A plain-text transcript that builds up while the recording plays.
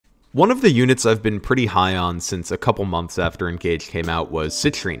One of the units I've been pretty high on since a couple months after Engage came out was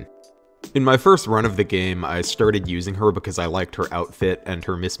Citrinne. In my first run of the game, I started using her because I liked her outfit and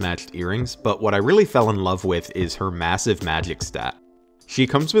her mismatched earrings, but what I really fell in love with is her massive magic stat. She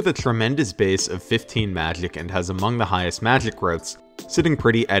comes with a tremendous base of 15 magic and has among the highest magic growths, sitting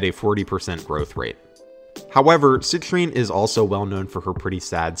pretty at a 40% growth rate. However, Citrinne is also well known for her pretty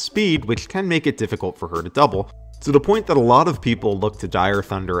sad speed, which can make it difficult for her to double, to the point that a lot of people look to Dire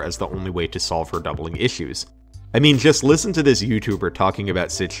Thunder as the only way to solve her doubling issues. I mean, just listen to this YouTuber talking about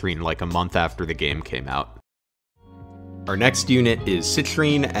Citrinne like a month after the game came out. Our next unit is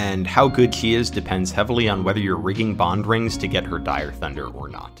Citrinne, and how good she is depends heavily on whether you're rigging bond rings to get her Dire Thunder or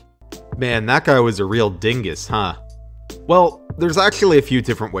not. Man, that guy was a real dingus, huh? Well, there's actually a few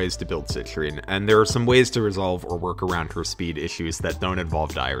different ways to build Citrinne, and there are some ways to resolve or work around her speed issues that don't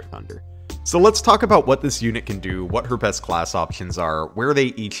involve Dire Thunder. So let's talk about what this unit can do, what her best class options are, where they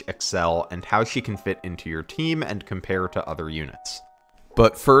each excel, and how she can fit into your team and compare to other units.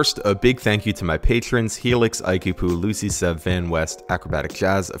 But first, a big thank you to my patrons, Helix, Ikupu, Lucy Seb, Van West, Acrobatic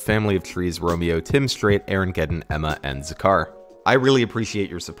Jazz, A Family of Trees, Romeo, Tim Straight, Aaron Gedden, Emma, and Zakar. I really appreciate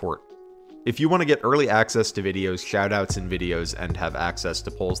your support. If you want to get early access to videos, shoutouts in videos, and have access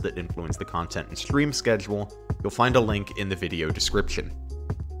to polls that influence the content and stream schedule, you'll find a link in the video description.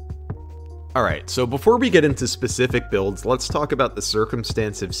 Alright, so before we get into specific builds, let's talk about the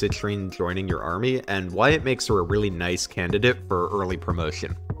circumstance of Citrinne joining your army and why it makes her a really nice candidate for early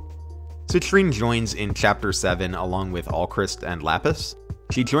promotion. Citrinne joins in Chapter 7 along with Alchrist and Lapis.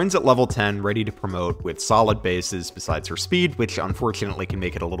 She joins at level 10, ready to promote, with solid bases besides her speed, which unfortunately can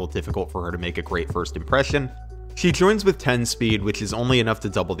make it a little difficult for her to make a great first impression. She joins with 10 speed, which is only enough to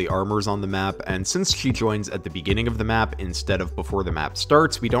double the armors on the map, and since she joins at the beginning of the map instead of before the map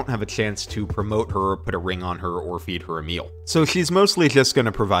starts, we don't have a chance to promote her, put a ring on her, or feed her a meal. So she's mostly just going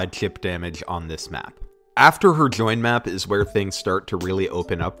to provide chip damage on this map. After her join map is where things start to really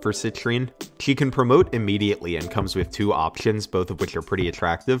open up for Citrinne. She can promote immediately and comes with 2 options, both of which are pretty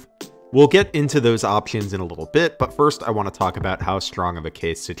attractive. We'll get into those options in a little bit, but first I want to talk about how strong of a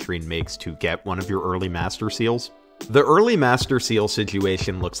case Citrinne makes to get one of your early Master Seals. The early Master Seal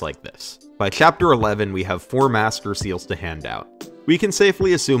situation looks like this. By Chapter 11, we have 4 Master Seals to hand out. We can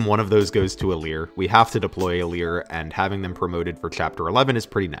safely assume one of those goes to Alir. We have to deploy Alir, and having them promoted for Chapter 11 is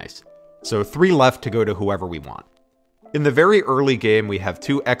pretty nice. So 3 left to go to whoever we want. In the very early game, we have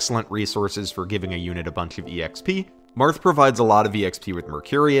 2 excellent resources for giving a unit a bunch of EXP. Marth provides a lot of EXP with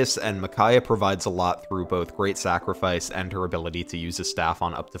Mercurius, and Micaiah provides a lot through both Great Sacrifice and her ability to use a staff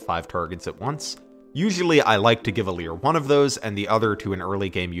on up to 5 targets at once. Usually I like to give Alir one of those, and the other to an early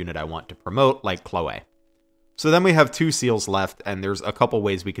game unit I want to promote, like Chloe. So then we have 2 seals left, and there's a couple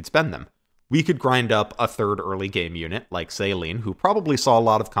ways we could spend them. We could grind up a 3rd early game unit, like Saline, who probably saw a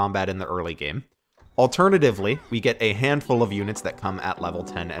lot of combat in the early game. Alternatively, we get a handful of units that come at level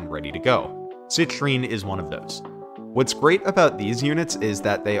 10 and ready to go. Citrinne is one of those. What's great about these units is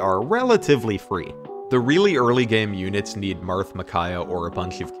that they are relatively free. The really early game units need Marth, Micaiah, or a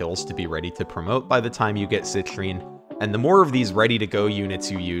bunch of kills to be ready to promote by the time you get Citrinne, and the more of these ready to go units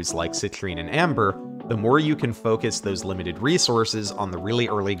you use like Citrinne and Amber, the more you can focus those limited resources on the really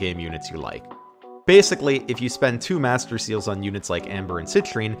early game units you like. Basically, if you spend 2 Master Seals on units like Amber and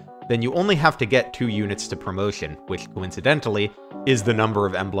Citrinne, then you only have to get 2 units to promotion, which coincidentally is the number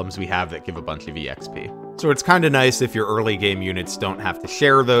of emblems we have that give a bunch of EXP. So it's kinda nice if your early game units don't have to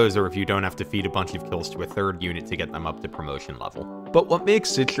share those, or if you don't have to feed a bunch of kills to a 3rd unit to get them up to promotion level. But what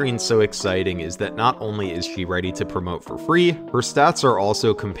makes Citrinne so exciting is that not only is she ready to promote for free, her stats are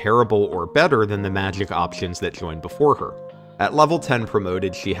also comparable or better than the magic options that joined before her. At level 10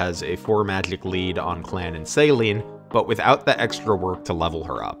 promoted, she has a 4 magic lead on Clan and Saline, but without the extra work to level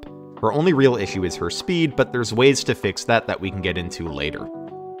her up. Her only real issue is her speed, but there's ways to fix that we can get into later.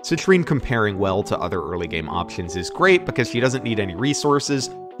 Citrinne comparing well to other early game options is great because she doesn't need any resources,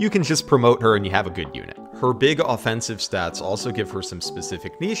 you can just promote her and you have a good unit. Her big offensive stats also give her some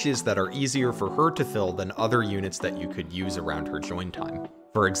specific niches that are easier for her to fill than other units that you could use around her join time.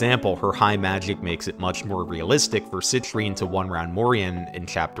 For example, her high magic makes it much more realistic for Citrinne to one-round Morian in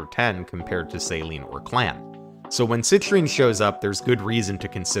Chapter 10 compared to Saline or Clan. So when Citrinne shows up, there's good reason to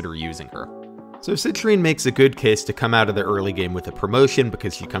consider using her. So Citrinne makes a good case to come out of the early game with a promotion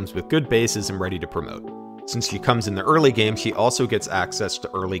because she comes with good bases and ready to promote. Since she comes in the early game, she also gets access to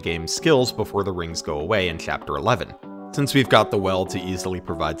early game skills before the rings go away in Chapter 11. Since we've got the well to easily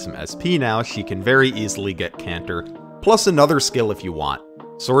provide some SP now, she can very easily get Canter, plus another skill if you want.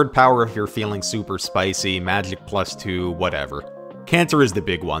 Sword power if you're feeling super spicy, magic +2, whatever. Canter is the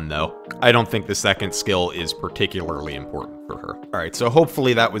big one, though. I don't think the second skill is particularly important for her. Alright, so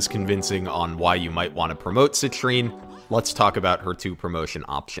hopefully that was convincing on why you might want to promote Citrinne. Let's talk about her 2 promotion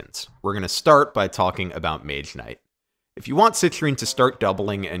options. We're going to start by talking about Mage Knight. If you want Citrinne to start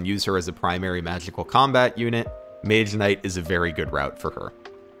doubling and use her as a primary magical combat unit, Mage Knight is a very good route for her.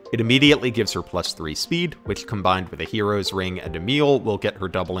 It immediately gives her +3 speed, which combined with a Hero's Ring and a meal will get her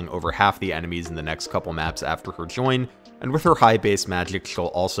doubling over half the enemies in the next couple maps after her join, and with her high base magic she'll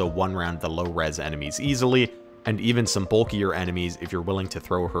also one-round the low-res enemies easily, and even some bulkier enemies if you're willing to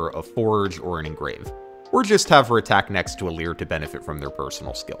throw her a Forge or an Engrave, or just have her attack next to a Leer to benefit from their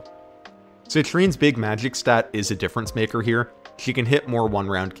personal skill. Citrinne's big magic stat is a difference maker here. She can hit more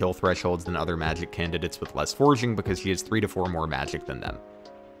one-round kill thresholds than other magic candidates with less forging because she has 3 to 4 more magic than them.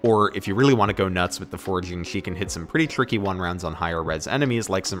 Or, if you really want to go nuts with the forging, she can hit some pretty tricky one-rounds on higher res enemies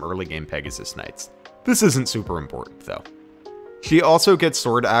like some early game Pegasus Knights. This isn't super important, though. She also gets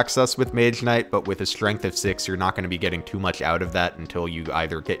sword access with Mage Knight, but with a strength of 6, you're not going to be getting too much out of that until you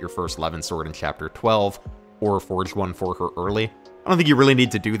either get your first 11 sword in Chapter 12, or forge one for her early. I don't think you really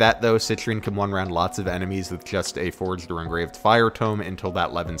need to do that, though. Citrinne can one-round lots of enemies with just a forged or engraved fire tome until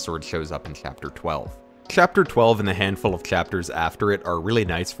that 11 sword shows up in Chapter 12. Chapter 12 and the handful of chapters after it are really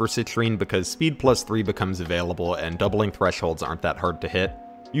nice for Citrinne because speed +3 becomes available and doubling thresholds aren't that hard to hit.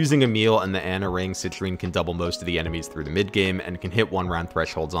 Using a meal and the Anna ring, Citrinne can double most of the enemies through the mid-game and can hit one-round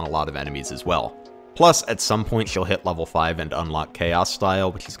thresholds on a lot of enemies as well. Plus, at some point she'll hit level 5 and unlock Chaos Style,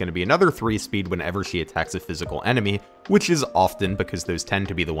 which is going to be another 3 speed whenever she attacks a physical enemy, which is often because those tend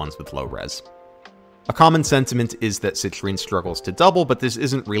to be the ones with low res. A common sentiment is that Citrinne struggles to double, but this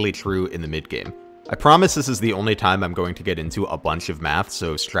isn't really true in the mid-game. I promise this is the only time I'm going to get into a bunch of math,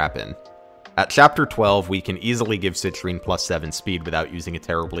 so strap in. At Chapter 12, we can easily give Citrinne +7 speed without using a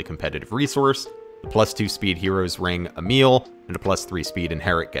terribly competitive resource. The +2 speed Hero's Ring, a meal, and a +3 speed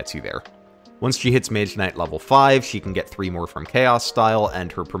Inherit gets you there. Once she hits Mage Knight level 5, she can get 3 more from Chaos Style,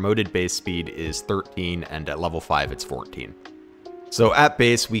 and her promoted base speed is 13, and at level 5 it's 14. So at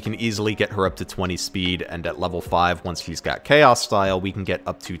base, we can easily get her up to 20 speed, and at level 5, once she's got Chaos Style, we can get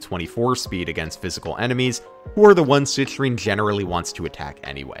up to 24 speed against physical enemies, who are the ones Citrinne generally wants to attack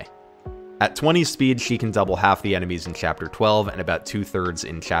anyway. At 20 speed, she can double half the enemies in Chapter 12 and about 2/3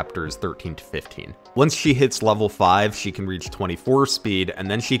 in Chapters 13 to 15. Once she hits level 5, she can reach 24 speed, and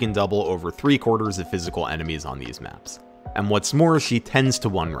then she can double over 3/4 of physical enemies on these maps. And what's more, she tends to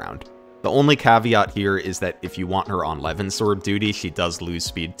one-round. The only caveat here is that if you want her on 11 sword duty, she does lose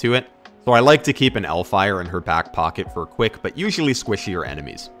speed to it, so I like to keep an L-Fire in her back pocket for quick but usually squishier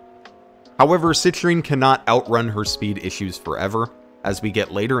enemies. However, Citrinne cannot outrun her speed issues forever. As we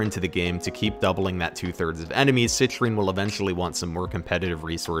get later into the game, to keep doubling that 2/3 of enemies, Citrinne will eventually want some more competitive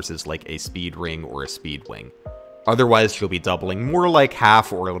resources like a speed ring or a speed wing. Otherwise, she'll be doubling more like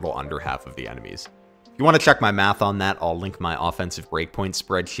half or a little under half of the enemies. If you want to check my math on that, I'll link my offensive breakpoint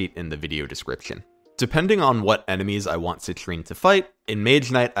spreadsheet in the video description. Depending on what enemies I want Citrinne to fight, in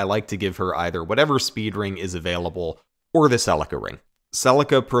Mage Knight I like to give her either whatever speed ring is available, or the Celica ring.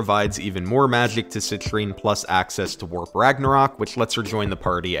 Celica provides even more magic to Citrinne plus access to Warp Ragnarok, which lets her join the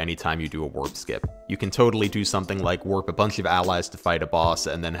party anytime you do a warp skip. You can totally do something like warp a bunch of allies to fight a boss,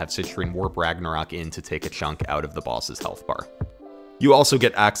 and then have Citrinne warp Ragnarok in to take a chunk out of the boss's health bar. You also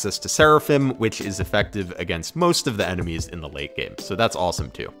get access to Seraphim, which is effective against most of the enemies in the late game, so that's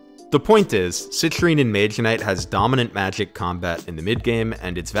awesome too. The point is, Citrinne in Mage Knight has dominant magic combat in the mid-game,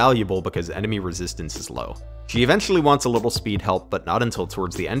 and it's valuable because enemy resistance is low. She eventually wants a little speed help, but not until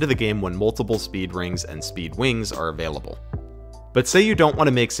towards the end of the game when multiple speed rings and speed wings are available. But say you don't want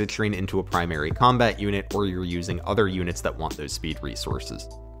to make Citrinne into a primary combat unit, or you're using other units that want those speed resources.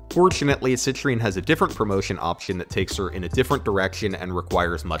 Fortunately, Citrinne has a different promotion option that takes her in a different direction and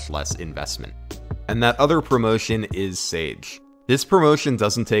requires much less investment. And that other promotion is Sage. This promotion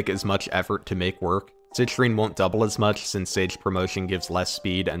doesn't take as much effort to make work. Citrinne won't double as much since Sage promotion gives less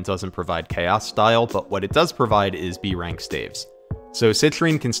speed and doesn't provide Chaos Style, but what it does provide is B rank staves. So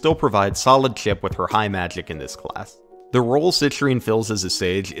Citrinne can still provide solid chip with her high magic in this class. The role Citrinne fills as a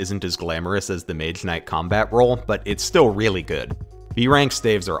Sage isn't as glamorous as the Mage Knight combat role, but it's still really good. B rank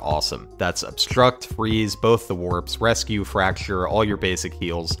staves are awesome. That's Obstruct, Freeze, both the warps, Rescue, Fracture, all your basic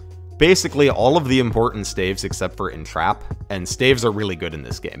heals. Basically all of the important staves except for Entrap, and staves are really good in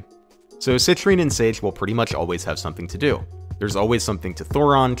this game. So Citrinne and Sage will pretty much always have something to do. There's always something to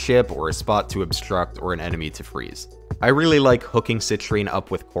Thoron chip, or a spot to Obstruct, or an enemy to freeze. I really like hooking Citrinne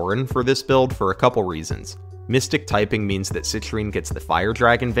up with Corrin for this build for a couple reasons. Mystic typing means that Citrinne gets the Fire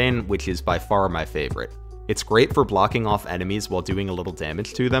Dragon Vein, which is by far my favorite. It's great for blocking off enemies while doing a little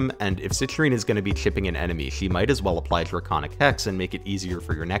damage to them, and if Citrinne is going to be chipping an enemy, she might as well apply Draconic Hex and make it easier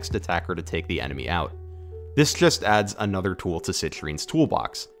for your next attacker to take the enemy out. This just adds another tool to Citrinne's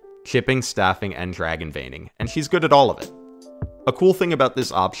toolbox: chipping, staffing, and dragon veining, and she's good at all of it. A cool thing about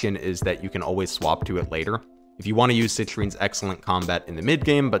this option is that you can always swap to it later. If you want to use Citrinne's excellent combat in the mid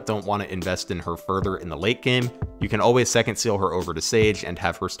game but don't want to invest in her further in the late game, you can always second seal her over to Sage and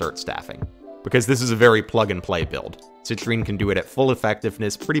have her start staffing. Because this is a very plug-and-play build. Citrinne can do it at full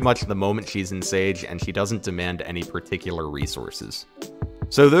effectiveness pretty much the moment she's in Sage, and she doesn't demand any particular resources.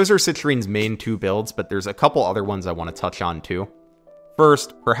 So those are Citrinne's main two builds, but there's a couple other ones I want to touch on too.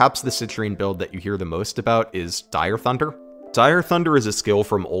 First, perhaps the Citrinne build that you hear the most about is Dire Thunder. Dire Thunder is a skill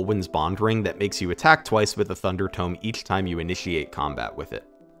from Olwen's Bond Ring that makes you attack twice with a Thunder Tome each time you initiate combat with it.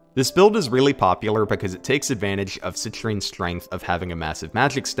 This build is really popular because it takes advantage of Citrinne's strength of having a massive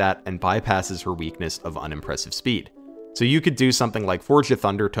magic stat and bypasses her weakness of unimpressive speed. So you could do something like forge a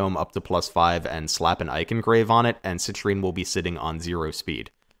Thunder Tome up to +5 and slap an Icongrave on it, and Citrinne will be sitting on 0 speed.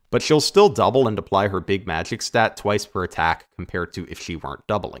 But she'll still double and apply her big magic stat twice per attack compared to if she weren't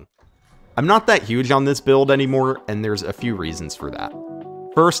doubling. I'm not that huge on this build anymore, and there's a few reasons for that.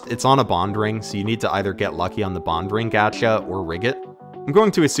 First, it's on a Bond Ring, so you need to either get lucky on the Bond Ring gacha or rig it. I'm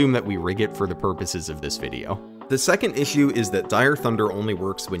going to assume that we rig it for the purposes of this video. The second issue is that Dire Thunder only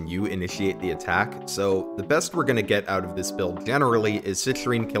works when you initiate the attack, so the best we're going to get out of this build generally is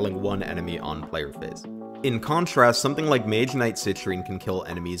Citrinne killing one enemy on player phase. In contrast, something like Mage Knight Citrinne can kill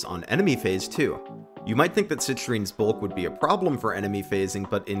enemies on enemy phase too. You might think that Citrinne's bulk would be a problem for enemy phasing,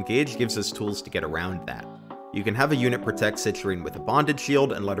 but Engage gives us tools to get around that. You can have a unit protect Citrinne with a bonded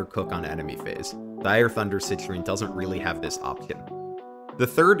shield and let her cook on enemy phase. Dire Thunder Citrinne doesn't really have this option. The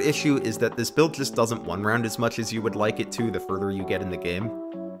third issue is that this build just doesn't one-round as much as you would like it to the further you get in the game.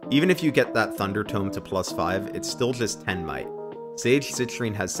 Even if you get that Thunder Tome to +5, it's still just 10 might. Sage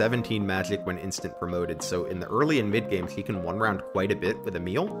Citrinne has 17 magic when instant promoted, so in the early and mid game she can one-round quite a bit with a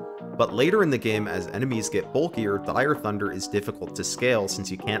meal, but later in the game as enemies get bulkier, Dire Thunder is difficult to scale since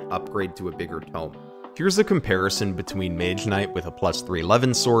you can't upgrade to a bigger tome. Here's a comparison between Mage Knight with a +3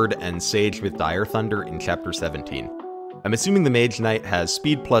 Levin sword and Sage with Dire Thunder in Chapter 17. I'm assuming the Mage Knight has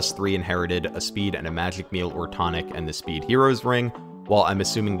speed +3 inherited, a speed and a magic meal or tonic, and the speed hero's ring, while I'm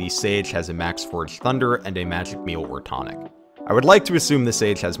assuming the Sage has a max forged thunder and a magic meal or tonic. I would like to assume the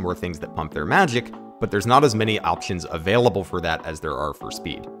Sage has more things that pump their magic, but there's not as many options available for that as there are for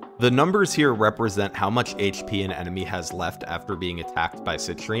speed. The numbers here represent how much HP an enemy has left after being attacked by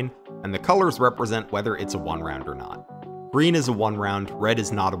Citrinne, and the colors represent whether it's a one-round or not. Green is a one-round, red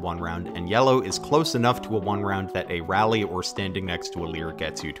is not a one-round, and yellow is close enough to a one-round that a rally or standing next to a Leer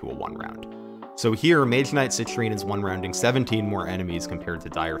gets you to a one-round. So here, Mage Knight Citrinne is one-rounding 17 more enemies compared to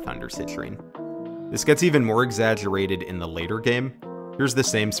Dire Thunder Citrinne. This gets even more exaggerated in the later game. Here's the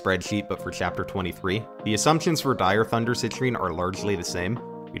same spreadsheet, but for Chapter 23. The assumptions for Dire Thunder Citrinne are largely the same.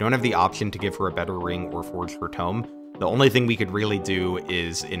 We don't have the option to give her a better ring or forge her tome. The only thing we could really do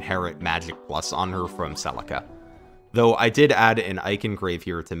is inherit Magic Plus on her from Celica. Though I did add an Icongrave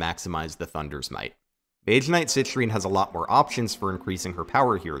here to maximize the Thunder's might. Mage Knight Citrinne has a lot more options for increasing her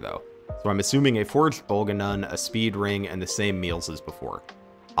power here though, so I'm assuming a Forged Bolganun, a Speed Ring, and the same meals as before.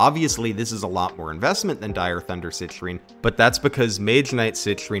 Obviously, this is a lot more investment than Dire Thunder Citrinne, but that's because Mage Knight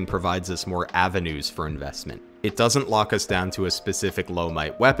Citrinne provides us more avenues for investment. It doesn't lock us down to a specific low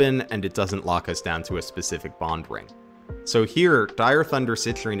might weapon, and it doesn't lock us down to a specific bond ring. So here, Dire Thunder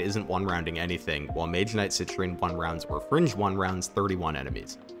Citrinne isn't one-rounding anything, while Mage Knight Citrinne one-rounds or Fringe one-rounds 31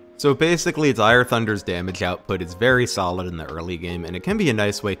 enemies. So basically, Dire Thunder's damage output is very solid in the early game, and it can be a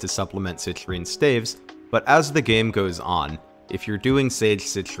nice way to supplement Citrinne's staves, but as the game goes on, if you're doing Sage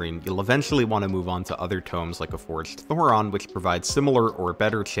Citrinne, you'll eventually want to move on to other tomes like a Forged Thoron, which provides similar or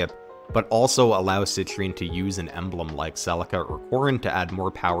better chip, but also allows Citrinne to use an emblem like Celica or Corrin to add more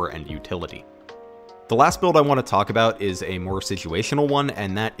power and utility. The last build I want to talk about is a more situational one,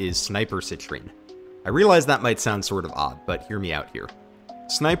 and that is Sniper Citrinne. I realize that might sound sort of odd, but hear me out here.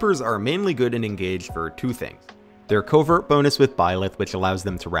 Snipers are mainly good in Engage for two things. Their covert bonus with Byleth, which allows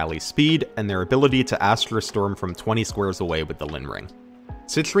them to rally speed, and their ability to Astra Storm from 20 squares away with the Lin Ring.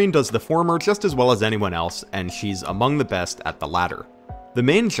 Citrinne does the former just as well as anyone else, and she's among the best at the latter. The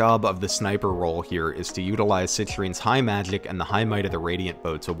main job of the sniper role here is to utilize Citrinne's high magic and the high might of the Radiant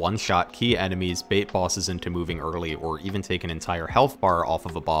Bow to one-shot key enemies, bait bosses into moving early, or even take an entire health bar off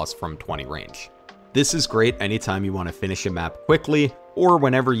of a boss from 20 range. This is great anytime you want to finish a map quickly, or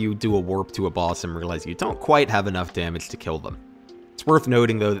whenever you do a warp to a boss and realize you don't quite have enough damage to kill them. It's worth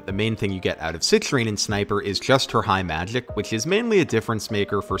noting though that the main thing you get out of Citrinne in Sniper is just her high magic, which is mainly a difference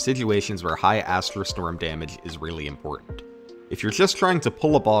maker for situations where high Astral Storm damage is really important. If you're just trying to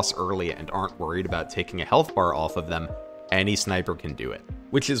pull a boss early and aren't worried about taking a health bar off of them, any sniper can do it.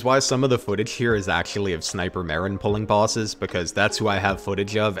 Which is why some of the footage here is actually of Sniper Marin pulling bosses, because that's who I have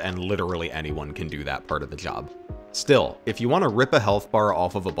footage of, and literally anyone can do that part of the job. Still, if you want to rip a health bar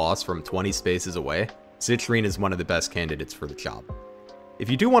off of a boss from 20 spaces away, Citrinne is one of the best candidates for the job. If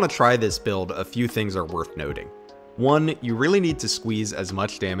you do want to try this build, a few things are worth noting. One, you really need to squeeze as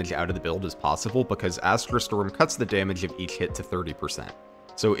much damage out of the build as possible because Astral Storm cuts the damage of each hit to 30%.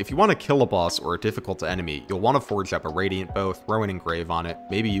 So if you want to kill a boss or a difficult enemy, you'll want to forge up a Radiant Bow, throw an Engrave on it,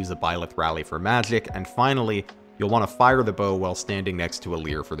 maybe use a Byleth Rally for magic, and finally, you'll want to fire the bow while standing next to a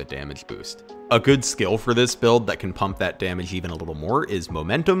Leer for the damage boost. A good skill for this build that can pump that damage even a little more is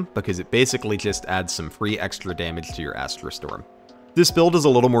Momentum, because it basically just adds some free extra damage to your Astral Storm. This build is a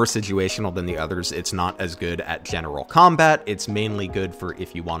little more situational than the others. It's not as good at general combat, it's mainly good for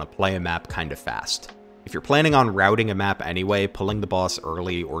if you want to play a map kind of fast. If you're planning on routing a map anyway, pulling the boss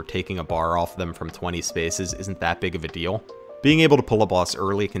early or taking a bar off them from 20 spaces isn't that big of a deal. Being able to pull a boss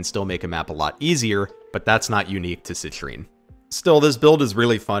early can still make a map a lot easier, but that's not unique to Citrinne. Still, this build is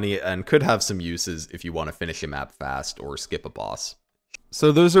really funny and could have some uses if you want to finish a map fast or skip a boss.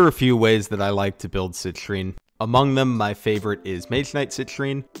 So those are a few ways that I like to build Citrinne. Among them, my favorite is Mage Knight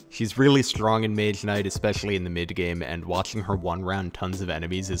Citrinne. She's really strong in Mage Knight, especially in the mid game, and watching her one-round tons of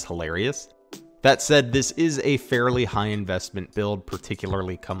enemies is hilarious. That said, this is a fairly high investment build,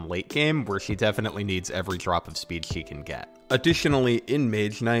 particularly come late game, where she definitely needs every drop of speed she can get. Additionally, in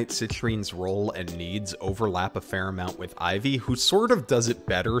Mage Knight, Citrinne's role and needs overlap a fair amount with Ivy, who sort of does it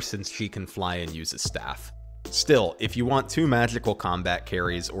better since she can fly and use a staff. Still, if you want two magical combat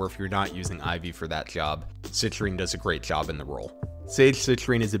carries, or if you're not using Ivy for that job, Citrinne does a great job in the role. Sage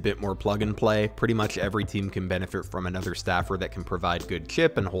Citrinne is a bit more plug and play. Pretty much every team can benefit from another staffer that can provide good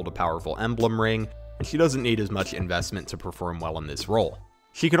chip and hold a powerful emblem ring, and she doesn't need as much investment to perform well in this role.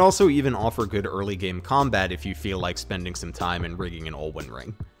 She can also even offer good early game combat if you feel like spending some time and rigging an Olwen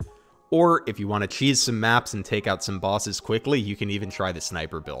ring. Or if you want to cheese some maps and take out some bosses quickly, you can even try the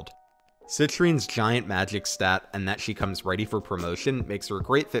sniper build. Citrinne's giant magic stat and that she comes ready for promotion makes her a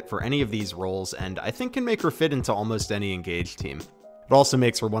great fit for any of these roles, and I think can make her fit into almost any engaged team. It also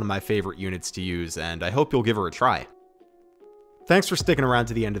makes her one of my favorite units to use, and I hope you'll give her a try. Thanks for sticking around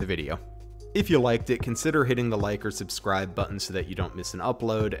to the end of the video. If you liked it, consider hitting the like or subscribe button so that you don't miss an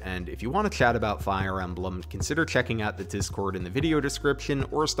upload, and if you want to chat about Fire Emblem, consider checking out the Discord in the video description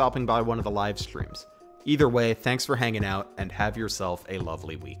or stopping by one of the live streams. Either way, thanks for hanging out, and have yourself a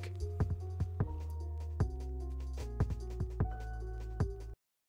lovely week.